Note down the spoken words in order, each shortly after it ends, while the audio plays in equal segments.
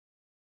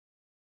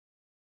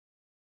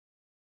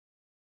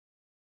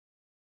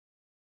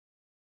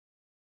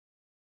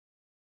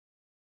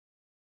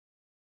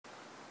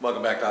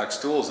Welcome back to Ox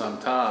Tools. I'm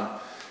Tom.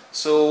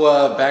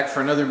 So back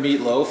for another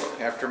Meatloaf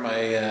after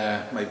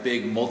my my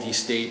big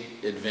multi-state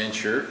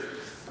adventure.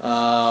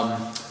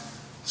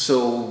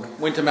 So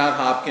went to Mt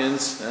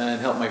Hopkins and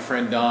helped my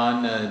friend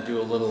Don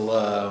do a little,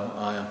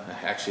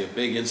 actually a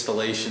big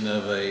installation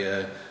of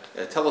a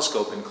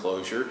telescope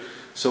enclosure.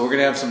 So we're going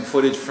to have some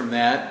footage from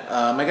that.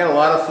 I got a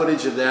lot of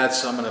footage of that,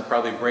 so I'm going to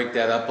probably break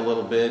that up a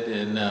little bit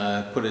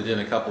and put it in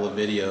a couple of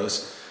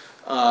videos.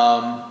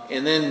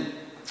 And then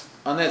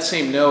on that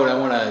same note, I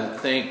want to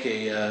thank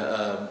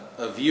a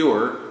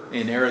viewer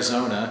in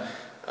Arizona.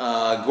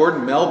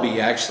 Gordon Melby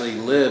actually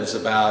lives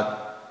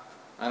about,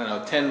 I don't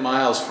know, 10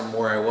 miles from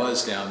where I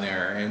was down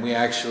there, and we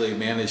actually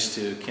managed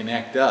to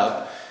connect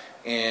up.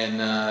 And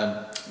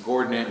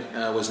Gordon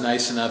was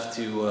nice enough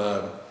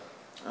to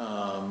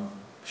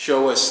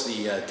show us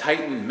the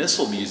Titan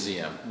Missile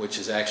Museum, which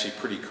is actually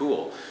pretty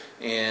cool.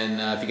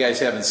 And if you guys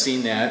haven't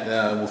seen that,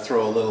 we'll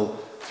throw a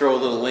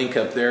little link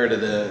up there to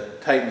the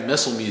Titan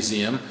Missile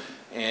Museum.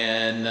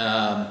 And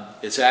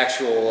it's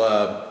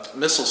actual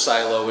missile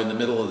silo in the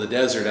middle of the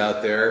desert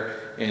out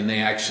there, and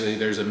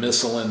there's a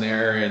missile in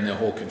there and the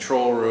whole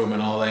control room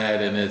and all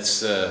that, and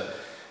it's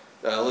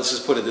let's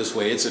just put it this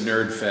way, it's a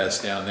nerd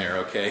fest down there.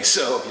 Okay,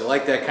 so if you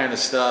like that kind of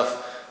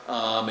stuff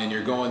and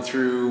you're going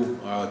through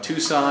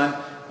Tucson,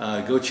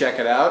 go check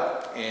it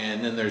out.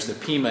 And then there's the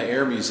Pima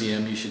Air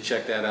Museum, you should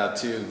check that out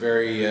too.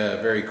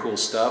 Very cool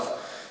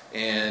stuff.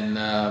 And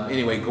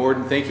anyway,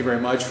 Gordon, thank you very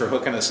much for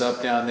hooking us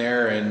up down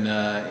there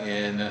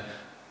and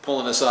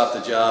pulling us off the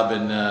job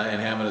and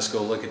having us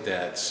go look at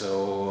that.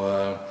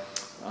 So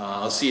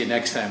I'll see you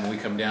next time when we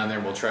come down there.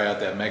 We'll try out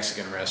that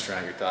Mexican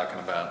restaurant you're talking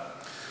about.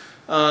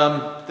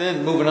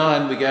 Then moving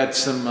on, we got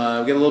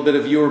a little bit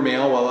of viewer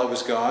mail while I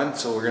was gone,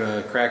 so we're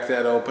gonna crack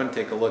that open,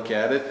 take a look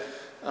at it.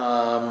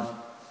 Another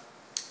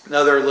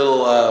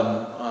little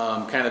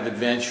kind of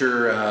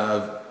adventure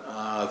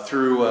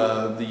through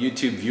the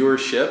YouTube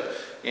viewership.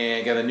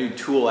 And got a new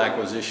tool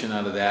acquisition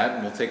out of that,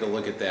 and we'll take a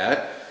look at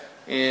that.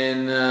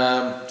 And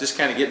just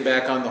kind of getting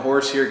back on the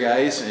horse here,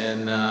 guys,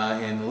 and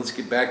let's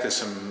get back to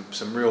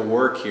some real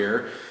work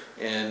here.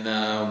 And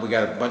we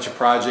got a bunch of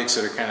projects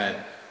that are kind of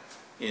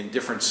in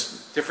different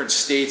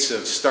states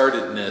of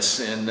startedness,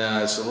 and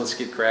so let's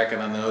get cracking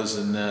on those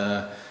and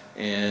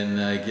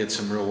get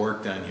some real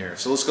work done here.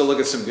 So let's go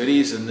look at some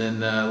goodies, and then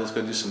let's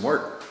go do some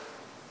work.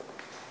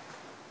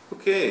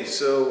 Okay,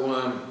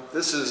 so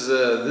this is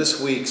this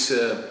week's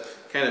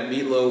kind of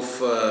Meatloaf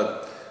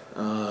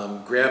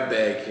grab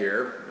bag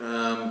here.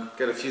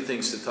 Got a few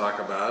things to talk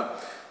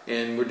about,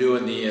 and we're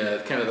doing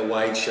the kind of the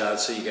wide shot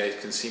so you guys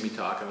can see me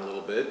talking a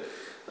little bit.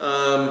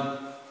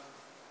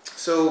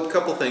 So a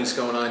couple things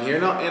going on here,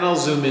 and I'll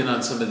zoom in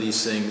on some of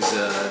these things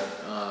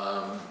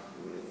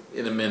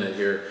in a minute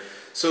here.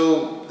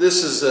 So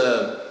this is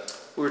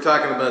we were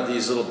talking about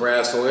these little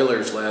brass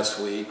oilers last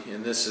week,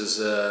 and this is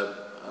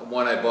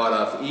one I bought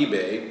off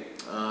eBay.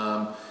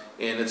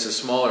 And it's a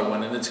smaller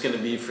one, and it's going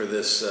to be for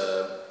this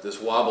this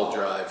wobble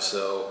drive.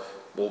 So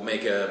we'll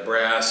make a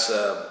brass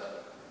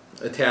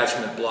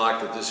attachment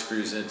block that this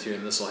screws into,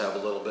 and this will have a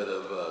little bit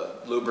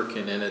of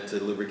lubricant in it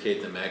to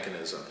lubricate the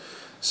mechanism.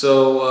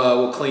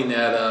 So we'll clean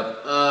that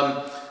up.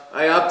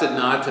 I opted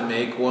not to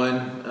make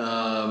one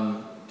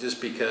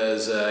just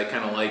because I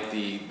kind of like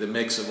the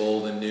mix of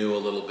old and new a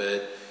little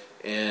bit,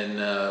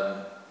 and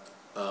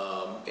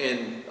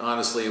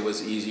honestly, it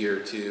was easier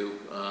to,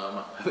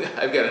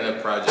 I've got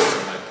enough projects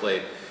on my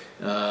plate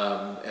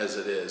as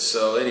it is.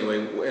 So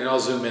anyway, and I'll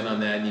zoom in on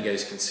that and you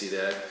guys can see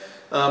that.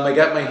 I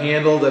got my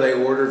handle that I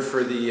ordered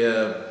for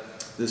the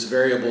this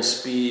variable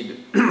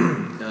speed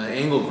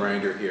angle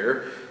grinder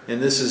here. And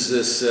this is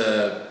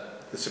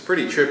it's a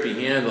pretty trippy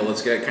handle.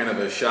 It's got kind of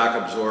a shock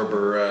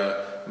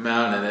absorber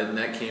mount in it, and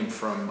that came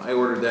from, I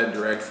ordered that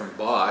direct from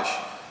Bosch.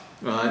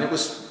 And it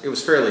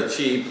was fairly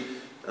cheap.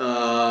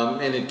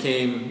 And it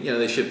came, you know,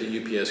 they shipped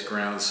it UPS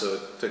ground, so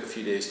it took a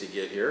few days to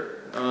get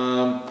here.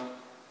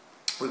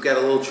 We've got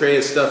a little tray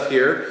of stuff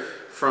here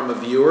from a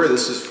viewer.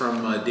 This is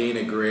from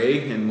Dana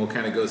Gray, and we'll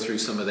kind of go through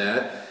some of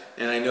that.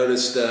 And I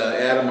noticed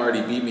Adam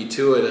already beat me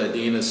to it.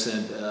 Dana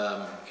sent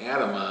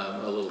Adam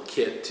a little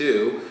kit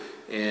too,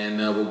 and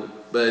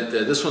but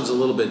this one's a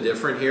little bit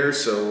different here,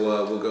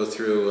 so we'll go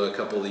through a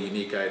couple of the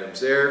unique items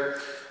there.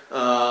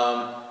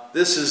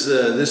 This is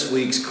this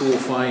week's cool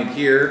find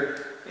here.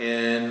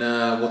 And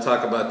we'll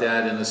talk about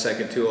that in a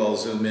second too. I'll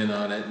zoom in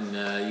on it,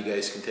 and you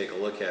guys can take a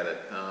look at it.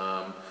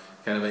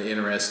 Kind of an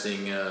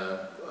interesting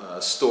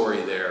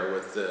story there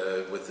with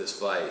this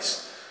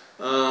vise.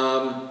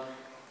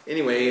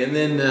 Anyway, and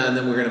then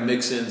we're going to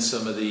mix in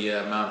some of the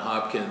Mt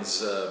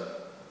Hopkins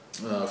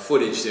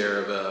footage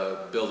there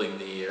of building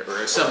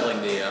or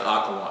assembling the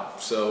Aqua.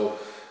 So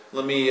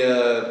let me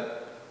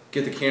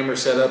get the camera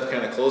set up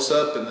kind of close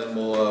up, and then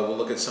we'll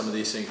look at some of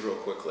these things real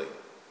quickly.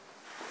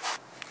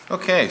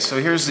 Okay, so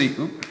here's the, I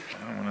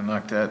don't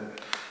want to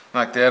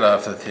knock that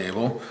off the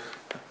table.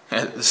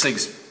 This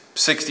thing's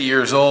 60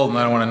 years old, and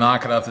I don't want to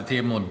knock it off the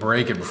table and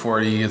break it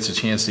before it gets a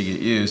chance to get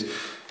used.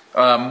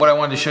 What I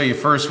wanted to show you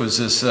first was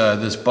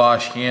this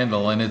Bosch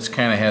handle, and it's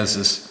kind of has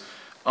this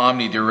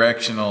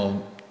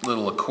omnidirectional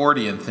little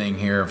accordion thing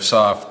here of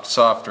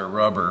softer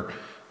rubber.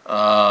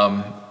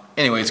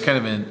 Anyway, it's kind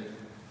of an,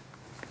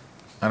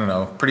 I don't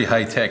know, pretty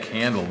high-tech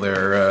handle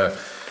there.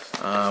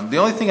 The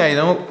only thing I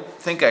don't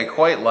think I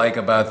quite like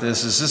about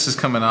this is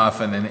coming off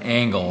at an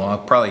angle. I'll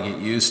probably get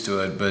used to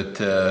it, but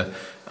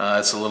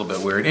it's a little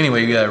bit weird.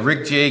 Anyway,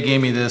 Rick J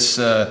gave me this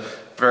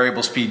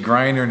variable speed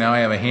grinder. Now I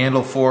have a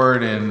handle for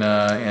it and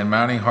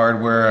mounting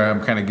hardware.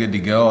 I'm kind of good to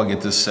go. I'll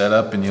get this set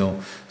up and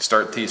you'll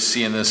start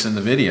seeing this in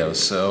the videos.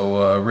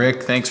 So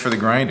Rick, thanks for the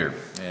grinder.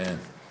 And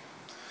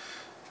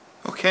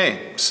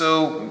okay,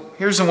 so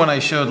here's the one I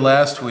showed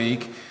last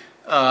week.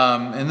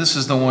 And this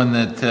is the one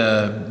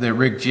that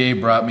Rick J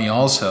brought me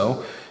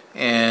also.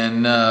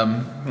 And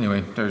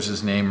anyway, there's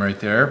his name right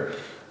there.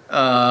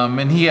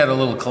 And he had a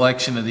little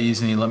collection of these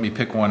and he let me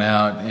pick one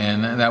out,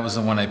 and that was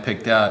the one I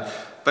picked out.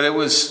 But it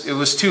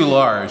was too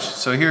large.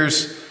 So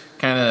here's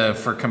kind of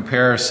for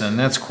comparison.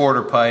 That's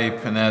quarter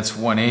pipe and that's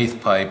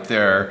 1/8 pipe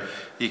there.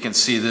 You can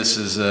see this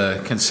is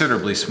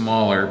considerably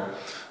smaller.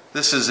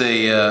 This is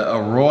a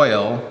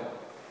Royal.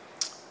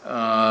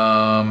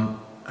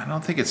 I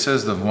don't think it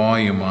says the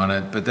volume on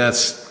it, but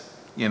that's,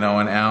 you know,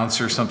 an ounce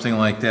or something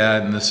like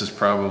that, and this is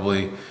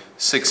probably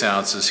 6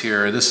 ounces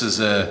here. This is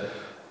a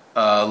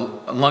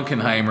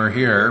Lunkenheimer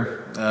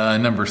here,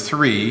 number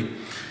 3,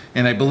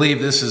 and I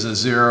believe this is a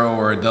 0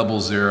 or a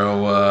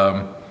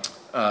 00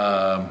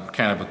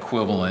 kind of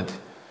equivalent.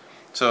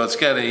 So it's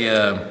got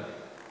a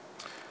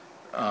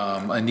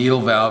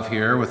needle valve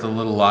here with a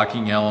little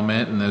locking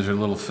element, and there's a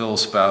little fill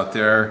spout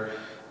there.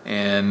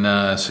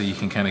 And so you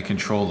can kind of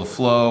control the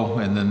flow,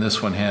 and then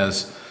this one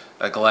has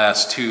a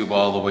glass tube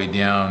all the way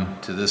down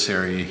to this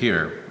area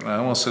here.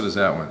 Well, so does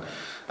that one.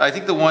 I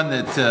think the one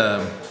that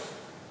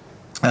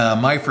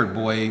Myford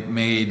Boy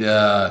made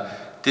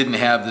didn't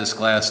have this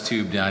glass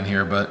tube down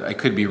here, but I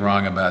could be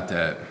wrong about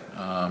that.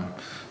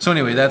 So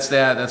anyway, that's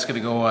that. That's going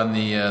to go on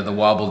the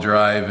wobble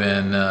drive,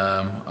 and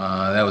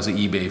that was an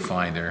eBay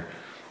finder.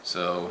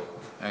 So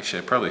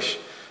actually, I probably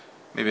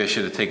maybe I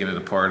should have taken it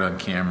apart on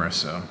camera.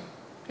 So.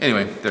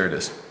 Anyway, there it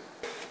is.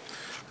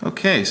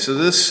 Okay, so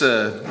this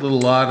little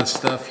lot of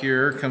stuff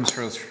here comes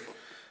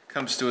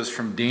to us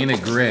from Dana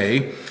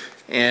Gray,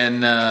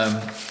 and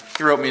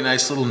he wrote me a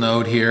nice little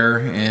note here,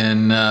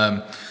 and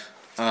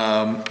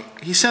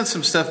he sent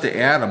some stuff to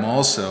Adam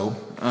also,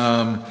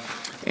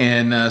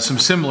 and some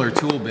similar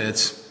tool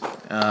bits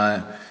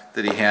that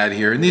he had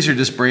here, and these are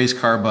just brazed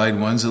carbide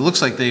ones. It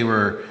looks like they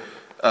were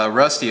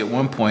rusty at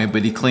one point,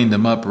 but he cleaned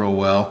them up real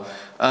well.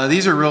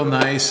 These are real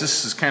nice.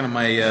 This is kind of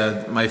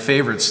my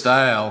favorite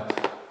style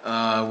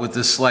with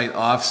this slight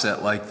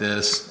offset like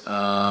this,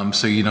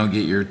 so you don't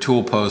get your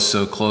tool post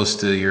so close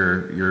to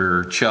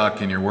your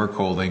chuck and your work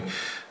holding.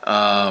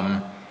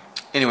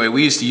 Anyway,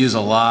 we used to use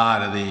a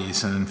lot of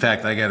these, and in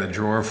fact I got a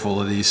drawer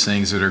full of these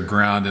things that are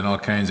ground in all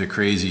kinds of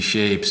crazy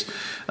shapes.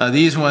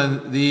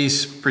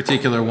 These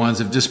particular ones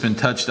have just been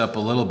touched up a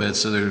little bit,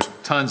 so there's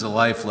tons of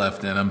life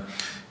left in them.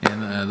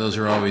 And those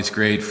are always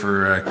great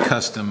for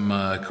custom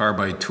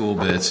carbide tool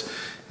bits.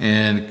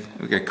 And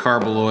we got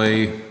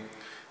Carbaloy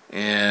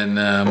and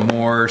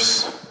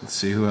Morse. Let's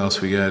see who else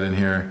we got in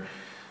here.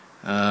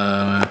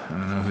 I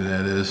don't know who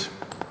that is.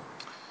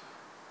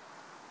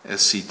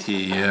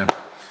 SCT, yeah.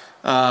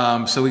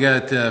 So we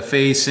got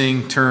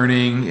facing,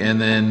 turning, and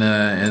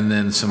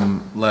then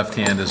some left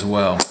hand as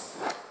well.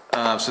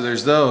 So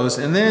there's those.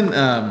 And then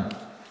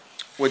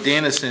what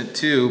Dana sent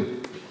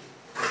too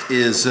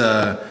is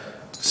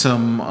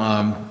some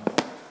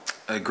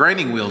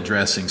grinding wheel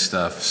dressing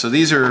stuff. So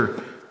these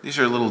are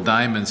little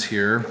diamonds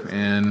here,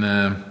 and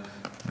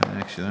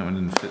actually that one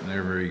didn't fit in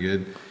there very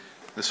good.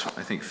 This one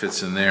I think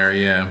fits in there,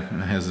 yeah,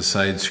 and it has a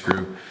side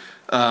screw.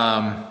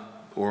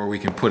 Or we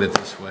can put it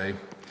this way.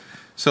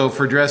 So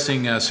for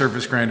dressing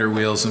surface grinder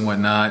wheels and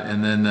whatnot,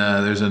 and then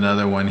there's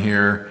another one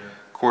here,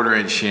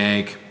 1/4-inch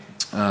shank.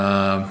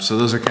 So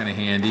those are kind of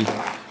handy.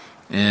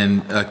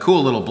 And a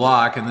cool little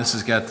block, and this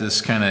has got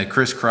this kind of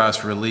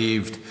crisscross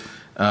relieved,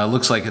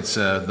 looks like it's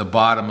the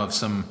bottom of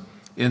some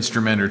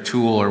instrument or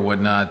tool or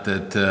whatnot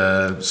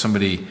that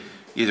somebody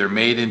either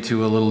made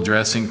into a little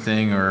dressing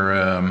thing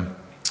or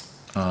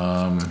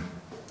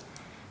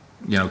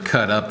you know,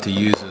 cut up to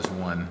use as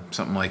one,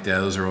 something like that.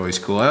 Those are always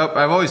cool.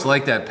 I've always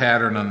liked that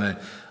pattern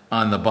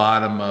on the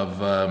bottom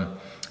of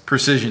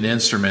precision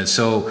instruments.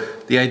 So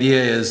the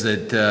idea is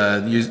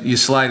that you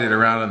slide it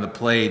around on the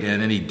plate,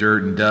 and any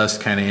dirt and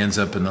dust kind of ends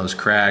up in those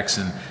cracks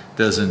and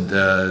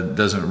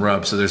doesn't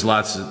rub. So there's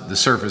lots of, the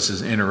surface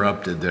is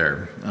interrupted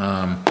there.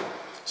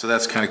 So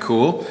that's kind of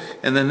cool.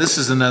 And then this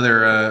is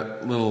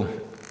another little,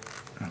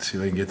 let's see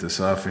if I can get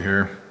this off of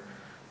here.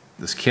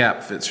 This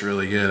cap fits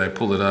really good. I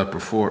pulled it up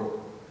before.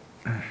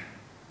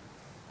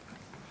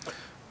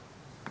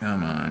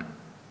 Come on.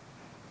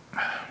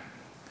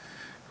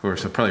 Of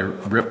course, I'll probably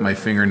rip my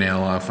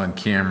fingernail off on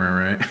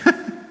camera, right?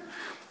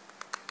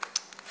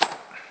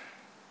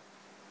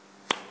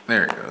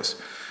 There it goes.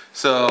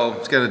 So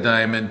it's got a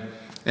diamond,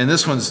 and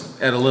this one's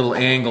at a little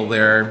angle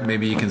there.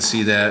 Maybe you can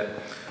see that.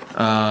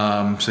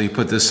 So you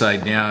put this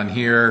side down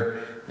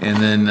here, and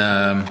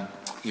then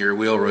your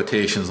wheel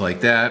rotations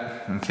like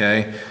that,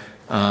 okay?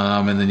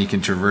 And then you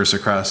can traverse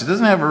across. It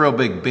doesn't have a real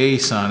big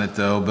base on it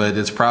though, but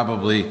it's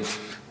probably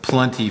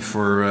plenty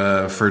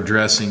for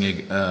dressing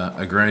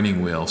a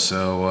grinding wheel.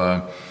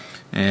 So,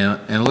 and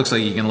it looks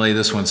like you can lay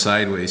this one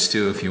sideways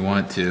too if you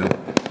want to,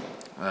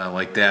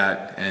 like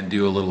that, and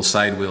do a little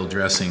side wheel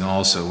dressing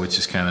also, which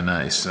is kind of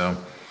nice. So,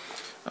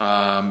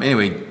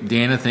 anyway,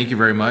 Dana, thank you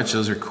very much.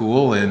 Those are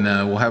cool, and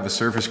we'll have a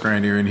surface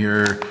grinder in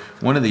here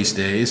one of these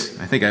days.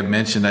 I think I've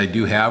mentioned I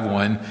do have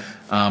one.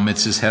 It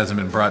just hasn't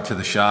been brought to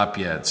the shop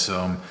yet.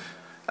 So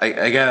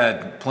I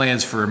got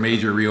plans for a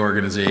major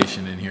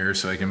reorganization in here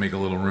so I can make a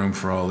little room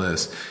for all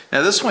this.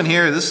 Now this one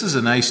here, this is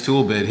a nice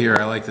tool bit here.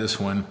 I like this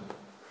one.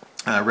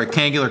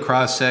 Rectangular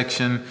cross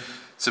section.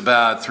 It's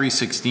about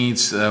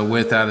 3/16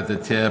 width out at the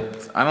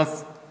tip.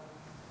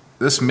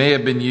 This may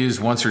have been used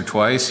once or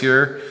twice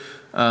here,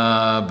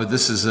 but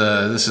this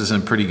is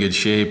in pretty good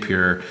shape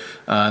here.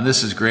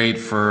 This is great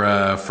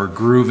for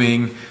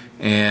grooving,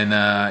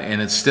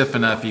 and it's stiff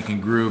enough you can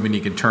groove and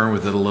you can turn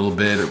with it a little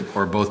bit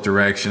or both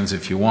directions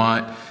if you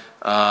want.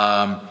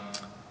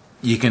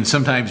 You can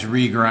sometimes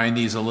regrind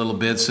these a little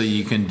bit so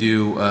you can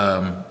do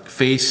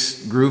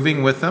face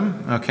grooving with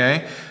them,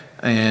 okay?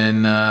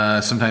 And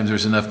sometimes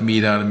there's enough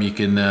meat on them you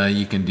can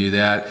do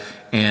that.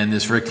 And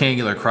this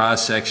rectangular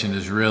cross section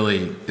is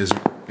really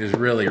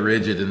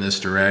rigid in this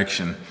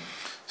direction.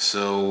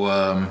 So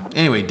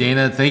anyway,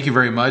 Dana, thank you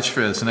very much for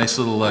this nice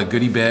little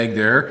goodie bag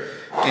there.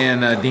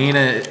 And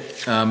Dana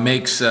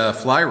makes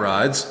fly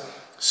rods,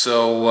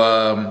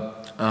 so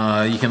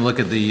you can look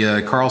at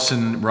the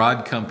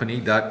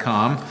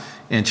carlsonrodcompany.com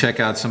and check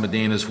out some of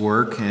Dana's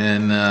work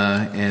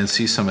and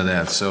see some of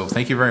that. So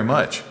thank you very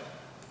much.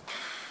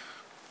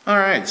 All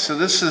right, so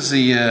this is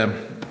the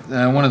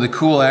one of the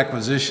cool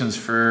acquisitions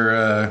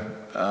for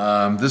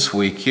this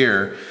week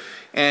here.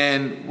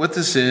 And what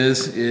this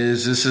is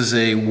this is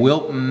a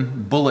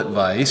Wilton bullet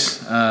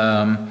vise,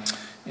 and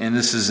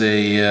this is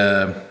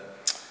a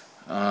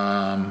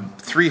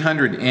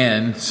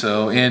 300N,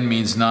 so N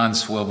means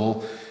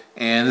non-swivel,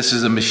 and this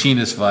is a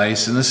machinist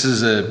vise, and this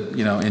is a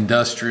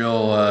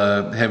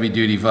industrial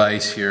heavy-duty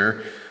vise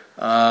here.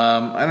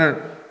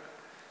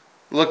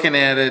 Looking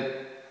at it,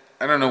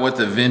 I don't know what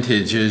the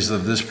vintage is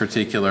of this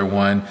particular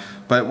one,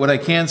 but what I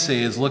can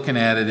say is looking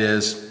at it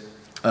is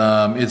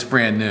it's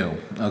brand new,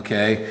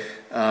 okay?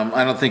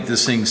 I don't think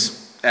this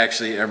thing's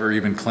actually ever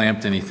even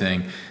clamped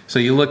anything. So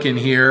you look in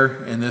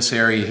here, in this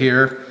area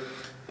here,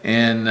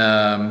 and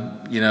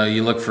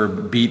you look for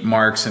beat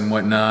marks and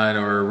whatnot,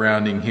 or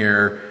rounding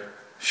here,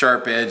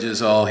 sharp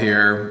edges all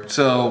here.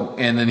 So,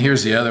 and then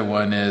here's the other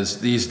one is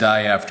these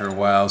die after a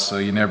while, so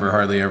you never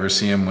hardly ever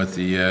see them with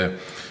the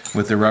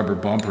rubber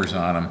bumpers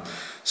on them.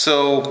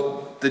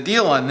 So the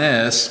deal on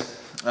this,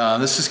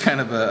 this is kind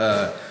of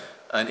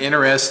an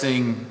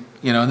interesting,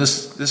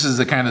 this is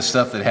the kind of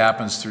stuff that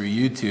happens through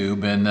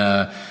YouTube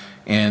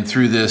and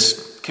through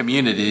this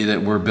community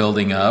that we're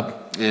building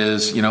up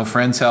is,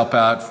 friends help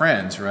out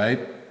friends,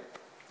 right?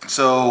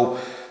 So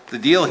the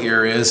deal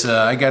here is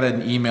I got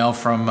an email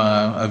from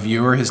a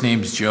viewer. His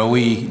name's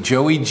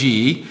Joey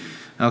G.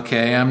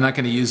 Okay, I'm not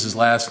going to use his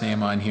last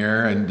name on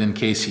here in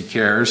case he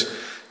cares.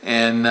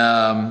 And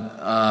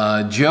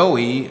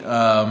Joey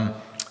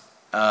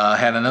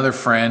had another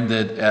friend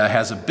that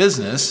has a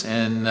business,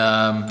 and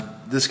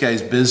this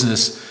guy's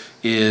business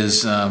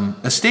is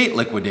estate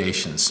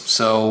liquidations.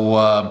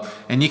 So,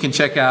 and you can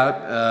check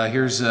out,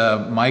 here's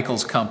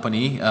Michael's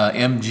company,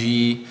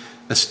 MG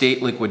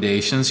Estate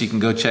Liquidations. You can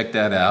go check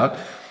that out.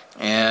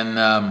 And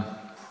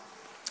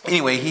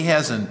anyway, he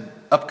has an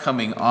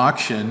upcoming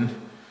auction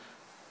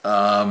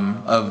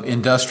of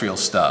industrial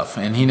stuff,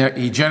 and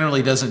he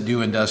generally doesn't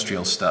do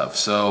industrial stuff.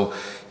 So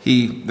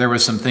there were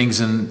some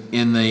things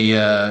in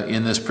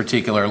this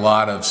particular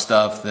lot of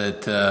stuff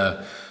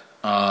that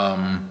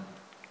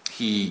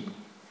he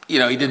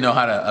didn't know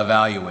how to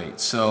evaluate.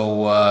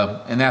 So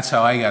and that's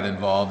how I got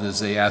involved. Is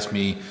they asked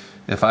me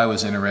if I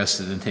was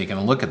interested in taking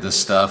a look at this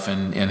stuff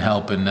and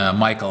helping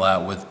Michael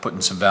out with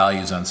putting some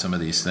values on some of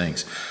these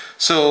things.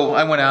 So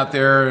I went out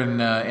there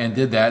and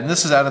did that. And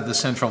this is out of the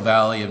Central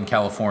Valley in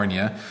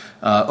California,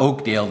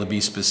 Oakdale to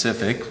be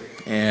specific.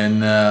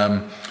 And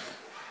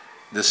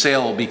the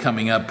sale will be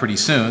coming up pretty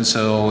soon.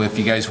 So if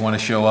you guys want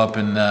to show up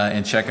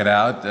and check it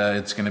out,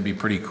 it's going to be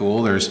pretty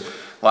cool. There's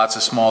lots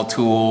of small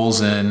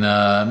tools, and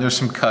there's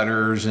some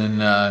cutters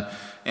and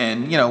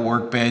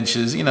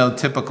workbenches,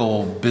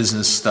 typical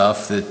business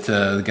stuff that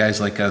the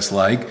guys like us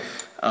like.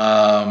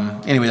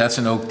 Anyway, that's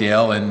in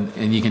Oakdale,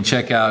 and you can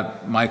check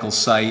out Michael's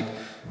site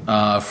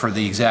for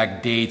the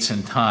exact dates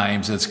and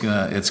times.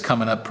 It's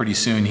coming up pretty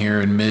soon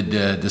here in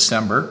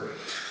mid-December.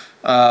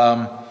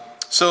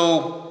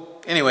 So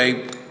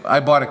anyway, I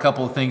bought a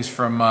couple of things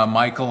from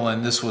Michael,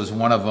 and this was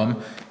one of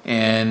them.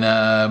 And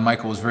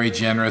Michael was very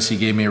generous. He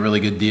gave me a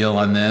really good deal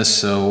on this.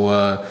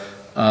 So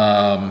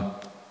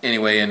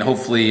anyway, and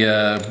hopefully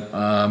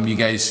you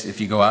guys,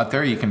 if you go out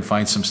there, you can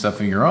find some stuff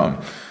of your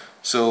own.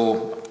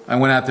 So I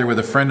went out there with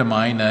a friend of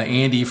mine,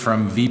 Andy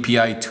from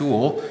VPI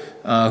Tool,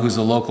 who's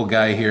a local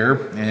guy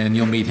here, and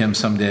you'll meet him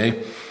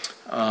someday.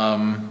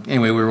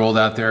 Anyway, we rolled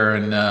out there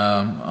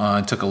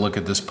and took a look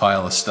at this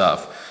pile of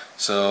stuff.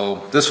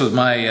 So this was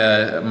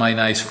my my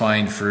nice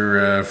find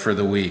for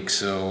the week.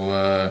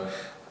 So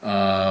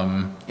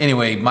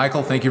anyway,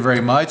 Michael, thank you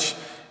very much.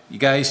 You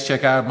guys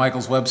check out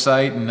Michael's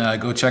website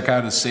and go check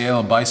out his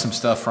sale and buy some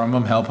stuff from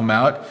him, help him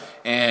out.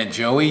 And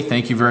Joey,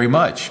 thank you very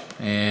much.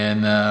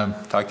 And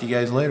talk to you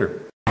guys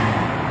later.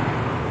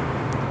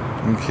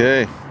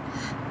 Okay,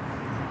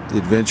 the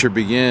adventure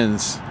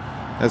begins.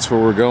 That's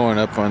where we're going,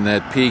 up on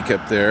that peak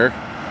up there.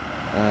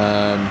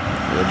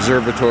 The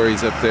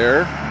observatory's up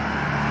there.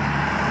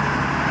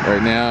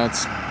 Right now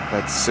it's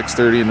about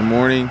 6:30 in the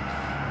morning.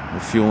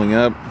 We're fueling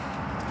up.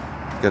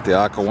 Got the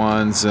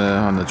Aquawans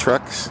on the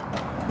trucks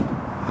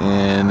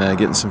and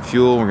getting some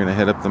fuel. We're gonna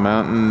head up the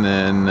mountain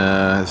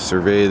and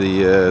survey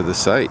the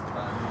site.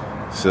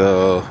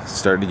 So it's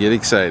starting to get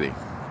exciting.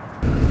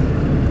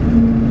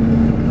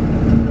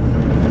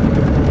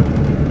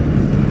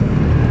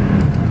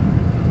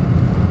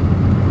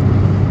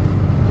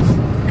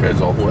 Guys,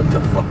 all what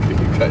the fuck are you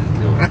guys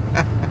doing?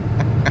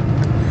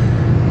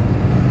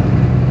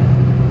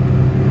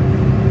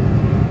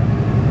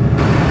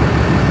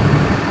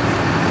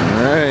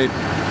 Alright,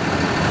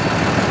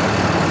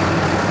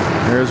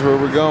 here's where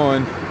we're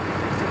going.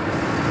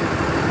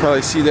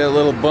 Probably see that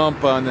little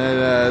bump on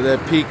that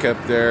peak up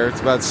there.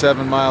 It's about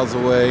 7 miles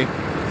away,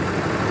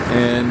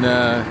 and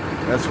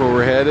that's where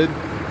we're headed.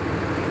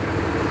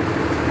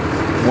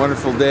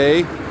 Wonderful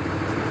day.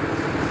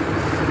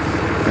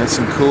 Nice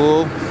and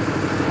cool.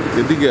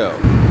 Good to go.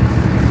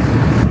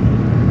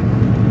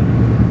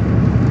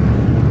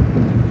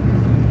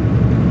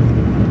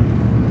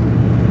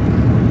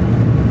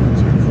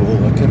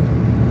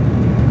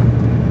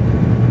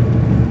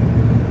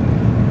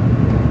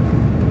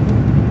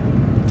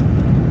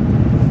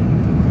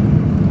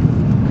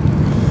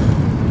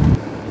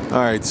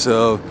 Alright,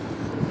 so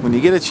when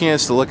you get a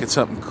chance to look at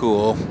something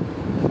cool,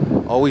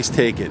 always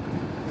take it,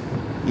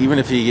 even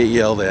if you get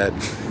yelled at.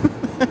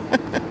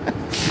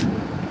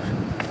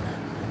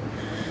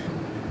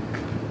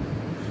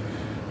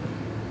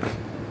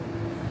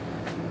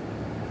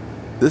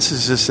 This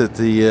is just at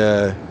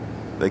the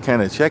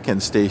kind of check-in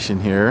station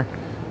here.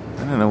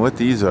 I don't know what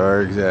these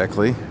are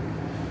exactly.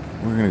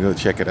 We're gonna go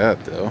check it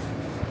out though.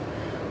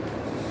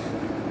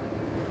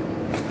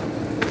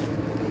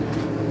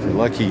 If you're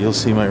lucky, you'll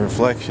see my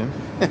reflection.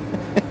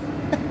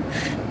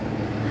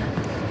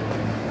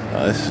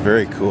 Oh, this is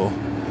very cool.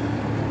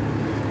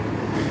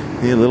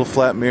 Need little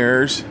flat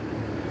mirrors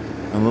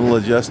and little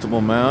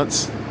adjustable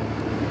mounts.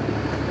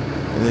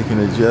 And they can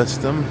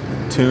adjust them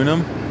and tune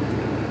them.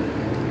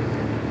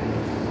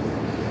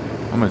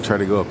 I'm gonna try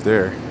to go up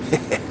there.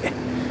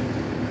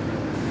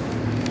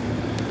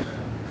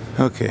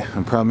 Okay,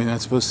 I'm probably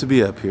not supposed to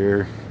be up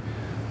here,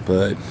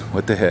 but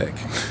what the heck.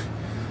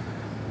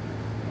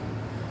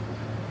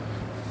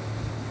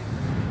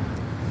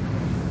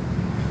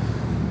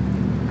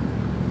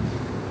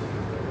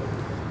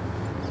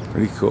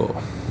 Pretty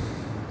cool.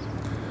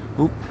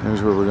 Oop,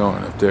 there's where we're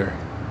going, up there.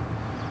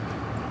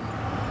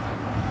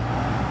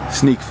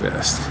 Sneak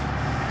Fest.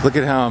 Look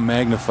at how I'm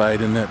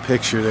magnified in that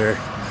picture there,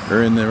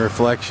 or in the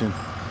reflection,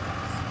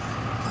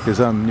 because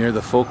I'm near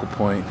the focal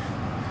point.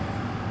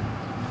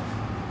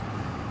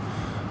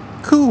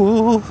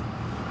 Cool.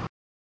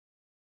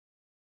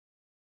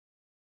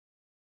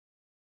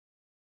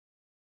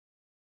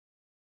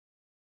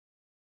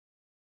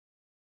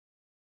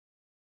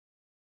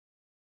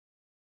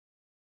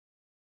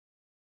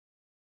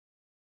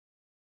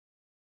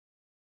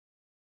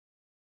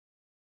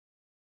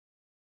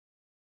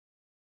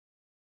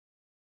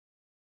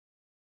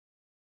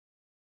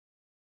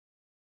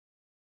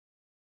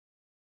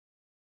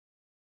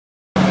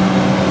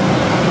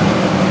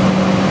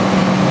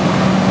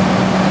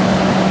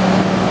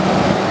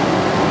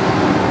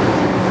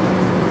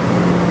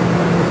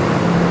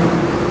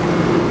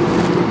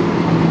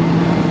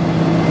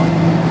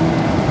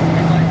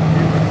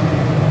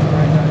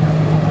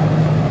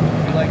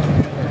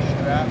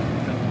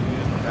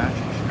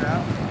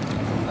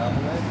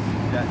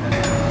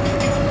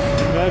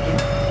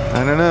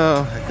 I don't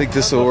know. I think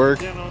this will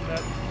work. On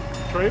that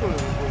trailer that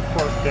was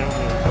parked down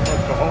there. I must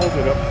have hauled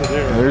it up to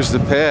there. There's the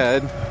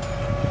pad.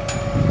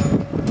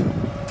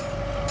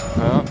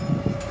 Well.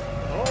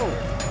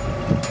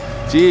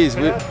 Oh. Geez,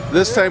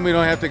 this time we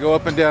don't have to go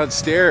up and down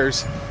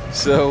stairs.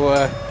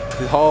 So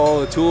to haul all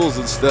the tools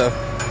and stuff.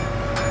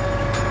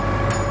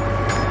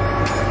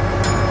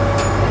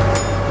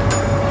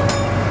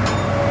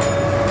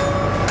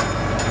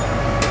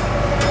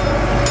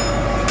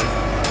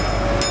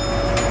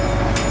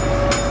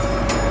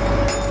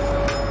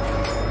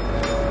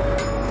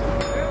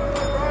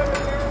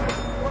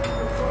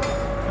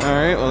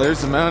 Alright, well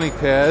there's the mounting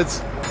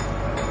pads.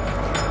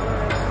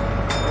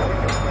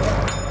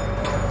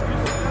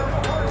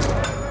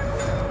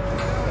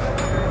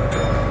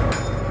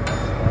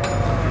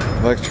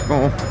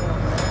 Electrical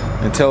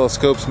and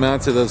telescopes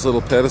mounted to those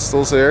little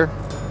pedestals there.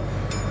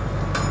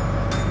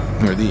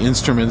 Or the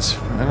instruments.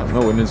 I don't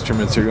know what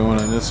instruments are going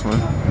on this one.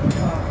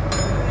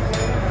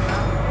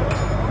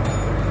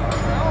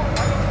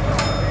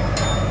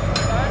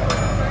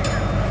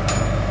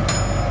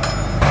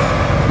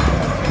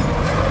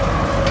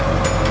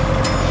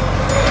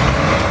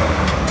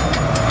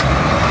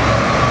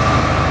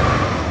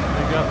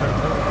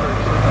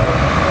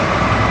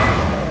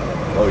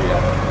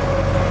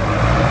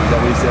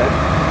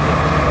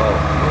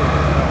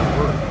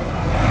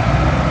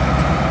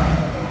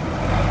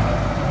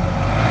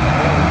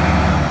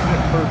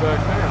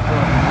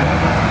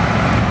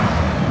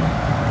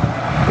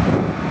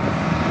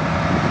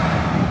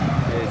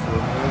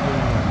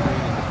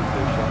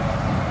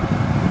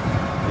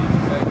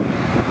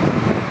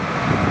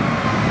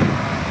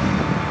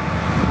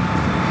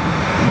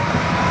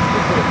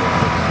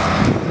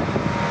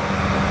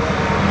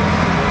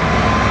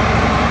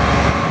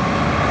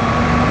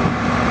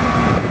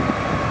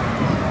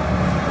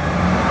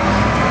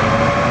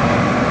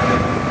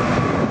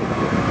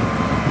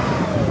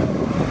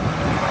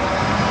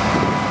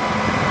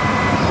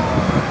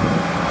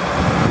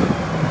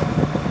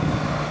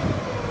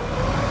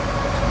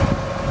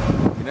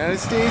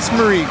 United States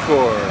Marine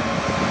Corps.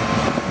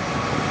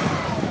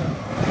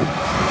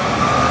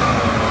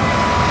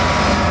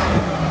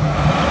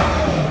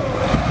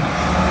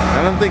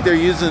 I don't think they're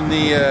using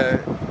the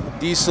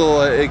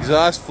diesel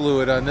exhaust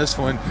fluid on this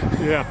one.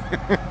 Yeah.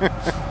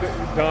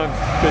 Don's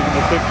taking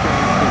the picture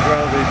and he says,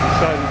 well, they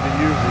decided to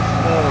use a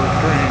smaller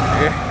train.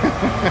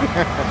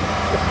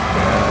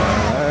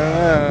 I don't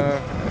know.